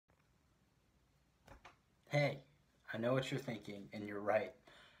Hey, I know what you're thinking, and you're right.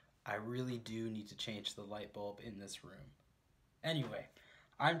 I really do need to change the light bulb in this room. Anyway,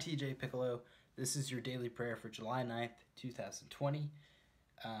 I'm TJ Piccolo. This is your daily prayer for July 9th, 2020.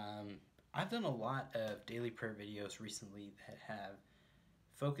 Um, I've done a lot of daily prayer videos recently that have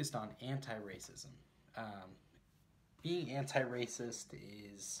focused on anti racism. Um, Being anti racist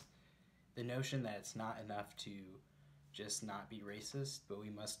is the notion that it's not enough to just not be racist, but we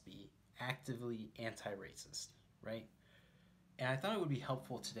must be actively anti racist, right? And I thought it would be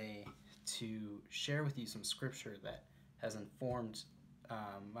helpful today to share with you some scripture that has informed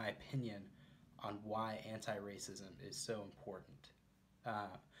my opinion on why anti racism is so important.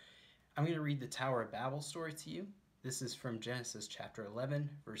 Uh, I'm going to read the Tower of Babel story to you. This is from Genesis chapter 11,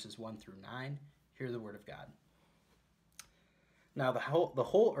 verses 1 through 9. Hear the word of God. Now the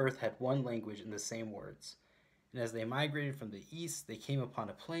whole earth had one language and the same words. And as they migrated from the east, they came upon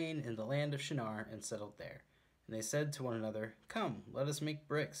a plain in the land of Shinar and settled there. And they said to one another, "Come, let us make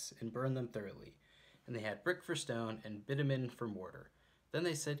bricks and burn them thoroughly." And they had brick for stone and bitumen for mortar. Then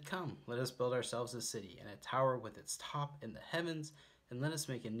they said, "Come, let us build ourselves a city and a tower with its top in the heavens, and let us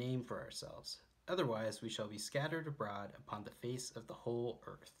make a name for ourselves. Otherwise we shall be scattered abroad upon the face of the whole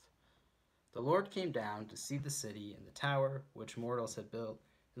earth." The Lord came down to see the city and the tower which mortals had built.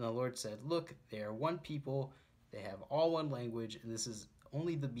 And the Lord said, "Look, they are one people, they have all one language, and this is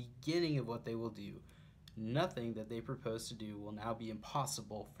only the beginning of what they will do. Nothing that they propose to do will now be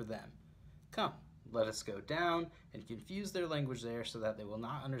impossible for them. Come, let us go down and confuse their language there so that they will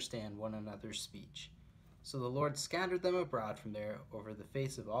not understand one another's speech." So the Lord scattered them abroad from there over the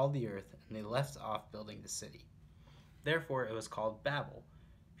face of all the earth, and they left off building the city. Therefore it was called Babel,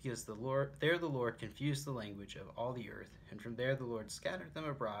 because the Lord confused the language of all the earth, and from there the Lord scattered them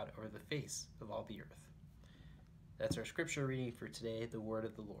abroad over the face of all the earth. That's our scripture reading for today, the word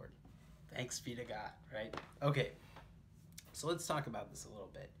of the Lord. Thanks be to God, right? Okay, so let's talk about this a little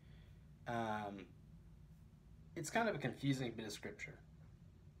bit. It's kind of a confusing bit of scripture.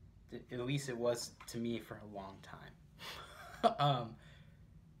 At least it was to me for a long time.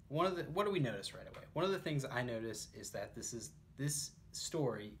 What do we notice right away? One of the things I notice is that this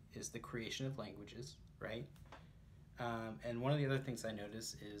story is the creation of languages, right? And one of the other things I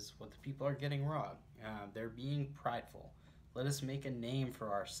notice is what the people are getting wrong. They're being prideful. Let us make a name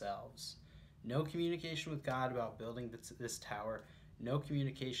for ourselves. No communication with God about building this tower. No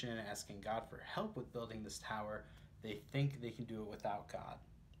communication in asking God for help with building this tower. They think they can do it without God,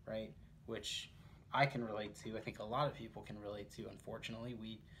 right? Which I can relate to. I think a lot of people can relate to. Unfortunately,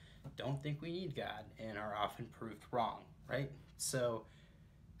 we don't think we need God and are often proved wrong, right? So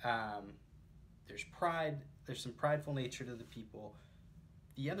there's pride. There's some prideful nature to the people.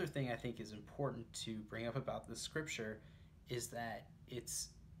 The other thing I think is important to bring up about this scripture is that it's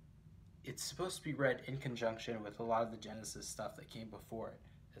supposed to be read in conjunction with a lot of the Genesis stuff that came before it,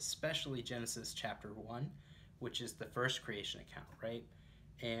 especially Genesis chapter 1, which is the first creation account, right?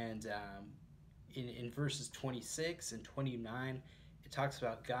 And in verses 26 and 29, it talks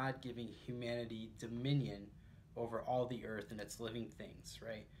about God giving humanity dominion over all the earth and its living things,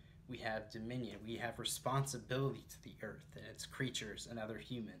 right? We have dominion, we have responsibility to the earth and its creatures and other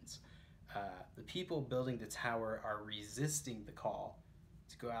humans. The people building the tower are resisting the call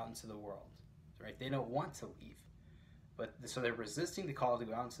to go out into the world, right? They don't want to leave, but so they're resisting the call to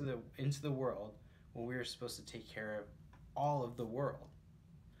go out into the world when we're supposed to take care of all of the world.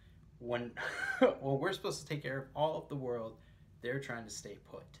 When we're supposed to take care of all of the world, they're trying to stay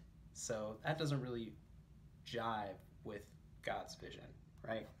put. So that doesn't really jive with God's vision,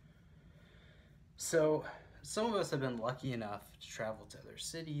 right? So some of us have been lucky enough to travel to other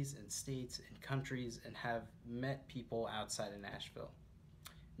cities and states and countries and have met people outside of Nashville.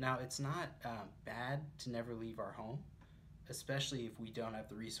 Now, it's not bad to never leave our home, especially if we don't have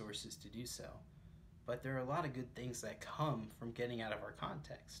the resources to do so. But there are a lot of good things that come from getting out of our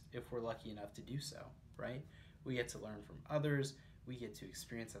context if we're lucky enough to do so, right? We get to learn from others, we get to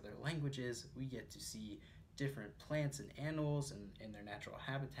experience other languages, we get to see different plants and animals in their natural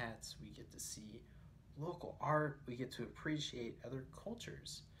habitats, we get to see local art, we get to appreciate other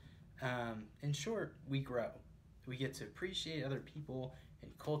cultures. In short, we grow. We get to appreciate other people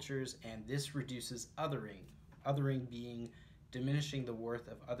and cultures, and this reduces othering. Othering being diminishing the worth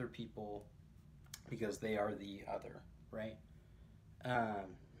of other people because they are the other, right?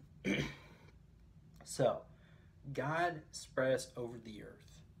 So, God spread us over the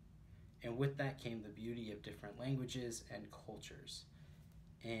earth, and with that came the beauty of different languages and cultures.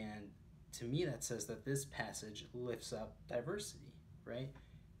 And to me, that says that this passage lifts up diversity, right?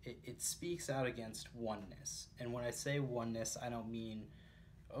 It speaks out against oneness. And when I say oneness, I don't mean,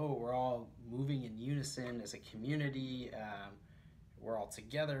 oh, we're all moving in unison as a community. We're all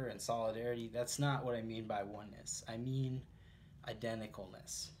together in solidarity. That's not what I mean by oneness. I mean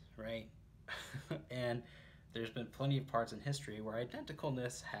identicalness, right? And there's been plenty of parts in history where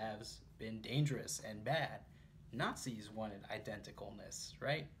identicalness has been dangerous and bad. Nazis wanted identicalness,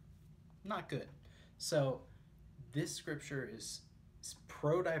 right? Not good. So this scripture is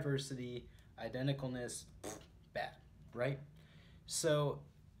pro diversity, identicalness, bad, right? So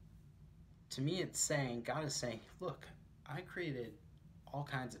to me, it's saying, God is saying, look, I created all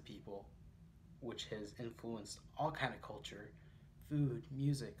kinds of people, which has influenced all kind of culture, food,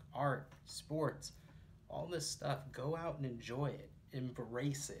 music, art, sports, all this stuff. Go out and enjoy it.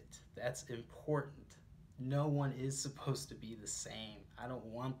 Embrace it. That's important. No one is supposed to be the same. I don't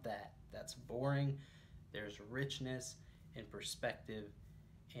want that. That's boring. There's richness and perspective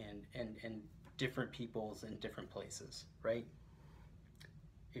and different peoples in different places, right?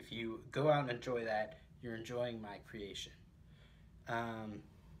 If you go out and enjoy that, you're enjoying my creation.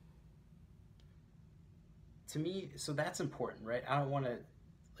 To me, so that's important, right? I don't want to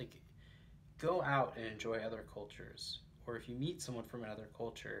like go out and enjoy other cultures, or if you meet someone from another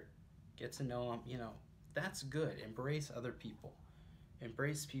culture, get to know them. That's good. Embrace other people.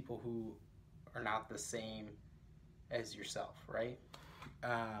 Embrace people who are not the same as yourself, right?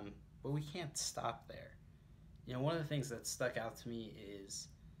 But we can't stop there. One of the things that stuck out to me is,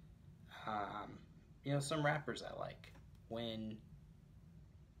 some rappers I like when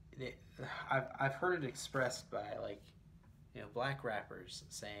I've heard it expressed by black rappers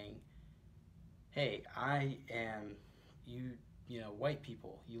saying, "Hey, I am white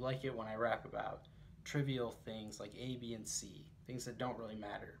people. You like it when I rap about trivial things like A, B, and C, things that don't really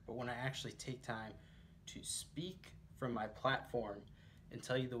matter. But when I actually take time to speak from my platform and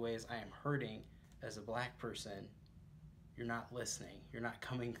tell you the ways I am hurting as a black person, you're not listening. You're not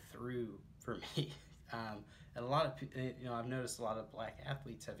coming through for me." And a lot of I've noticed a lot of black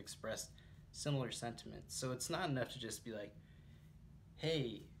athletes have expressed similar sentiments. So it's not enough to just be like,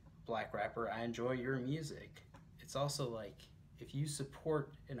 "Hey, black rapper, I enjoy your music." It's also like, if you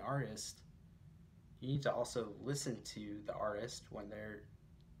support an artist, you need to also listen to the artist when they're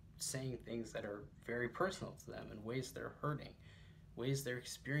saying things that are very personal to them and ways they're hurting, ways they're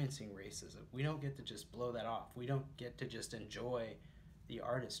experiencing racism. We don't get to just blow that off. We don't get to just enjoy the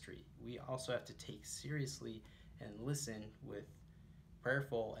artistry. We also have to take seriously and listen with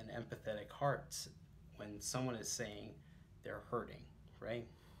prayerful and empathetic hearts when someone is saying they're hurting, right?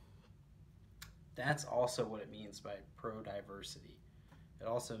 That's also what it means by pro-diversity. It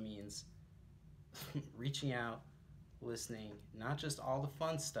also means reaching out, listening, not just all the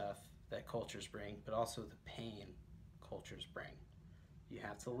fun stuff that cultures bring, but also the pain cultures bring. You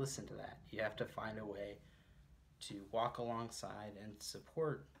have to listen to that. You have to find a way to walk alongside and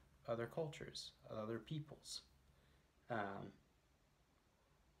support other cultures, other peoples.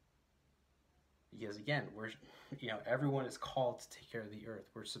 Because again, everyone is called to take care of the earth.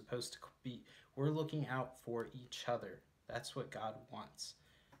 We're looking out for each other. That's what God wants.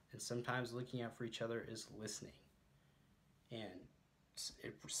 And sometimes looking out for each other is listening and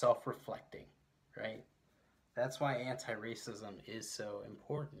self-reflecting, right? That's why anti-racism is so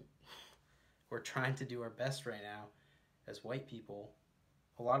important. We're trying to do our best right now as white people.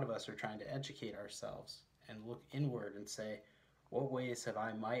 A lot of us are trying to educate ourselves and look inward and say, what ways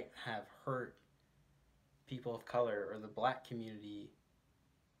might have hurt people of color or the black community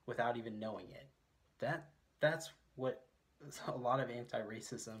without even knowing it? That's what a lot of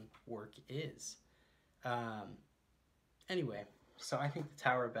anti-racism work is. Anyway, so I think the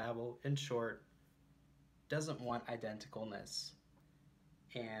Tower of Babel, in short, doesn't want identicalness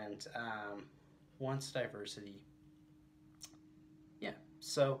and wants diversity. Yeah,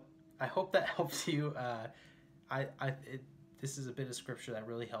 so I hope that helps you. This is a bit of scripture that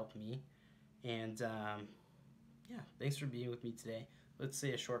really helped me. And yeah, thanks for being with me today. Let's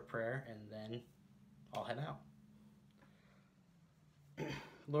say a short prayer and then I'll head out.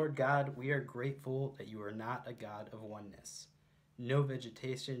 Lord God, we are grateful that you are not a God of oneness. No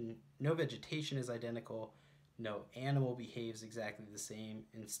vegetation is identical. No animal behaves exactly the same.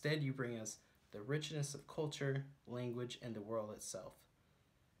 Instead, you bring us the richness of culture, language, and the world itself.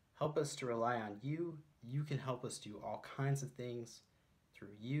 Help us to rely on you. You can help us do all kinds of things.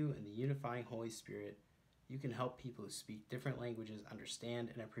 Through you and the unifying Holy Spirit, you can help people who speak different languages understand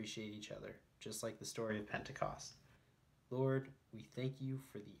and appreciate each other, just like the story of Pentecost. Lord, we thank you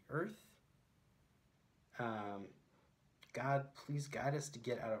for the earth. God, please guide us to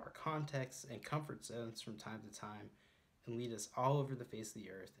get out of our contexts and comfort zones from time to time and lead us all over the face of the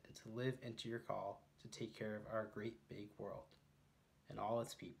earth and to live into your call to take care of our great big world. and all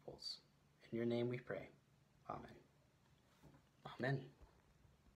its peoples. In your name we pray. Amen. Amen.